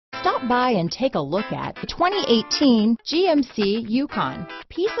Stop by and take a look at the 2018 GMC Yukon.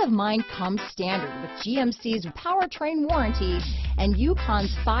 Peace of mind comes standard with GMC's powertrain warranty and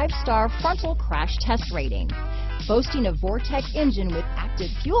Yukon's 5-star frontal crash test rating. Boasting a Vortec engine with active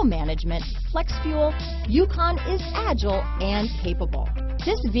fuel management, flex fuel, Yukon is agile and capable.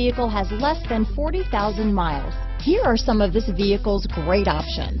 This vehicle has less than 40,000 miles. Here are some of this vehicle's great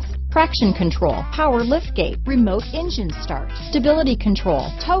options: traction control, power liftgate, remote engine start, stability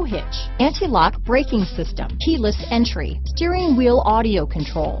control, tow hitch, anti-lock braking system, keyless entry, steering wheel audio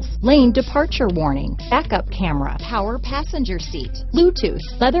controls, lane departure warning, backup camera, power passenger seat, Bluetooth,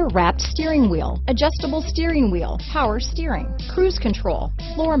 leather-wrapped steering wheel, adjustable steering wheel, power steering, cruise control,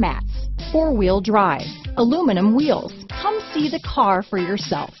 floor mats, 4-wheel drive, aluminum wheels. Come see the car for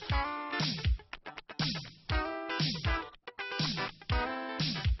yourself.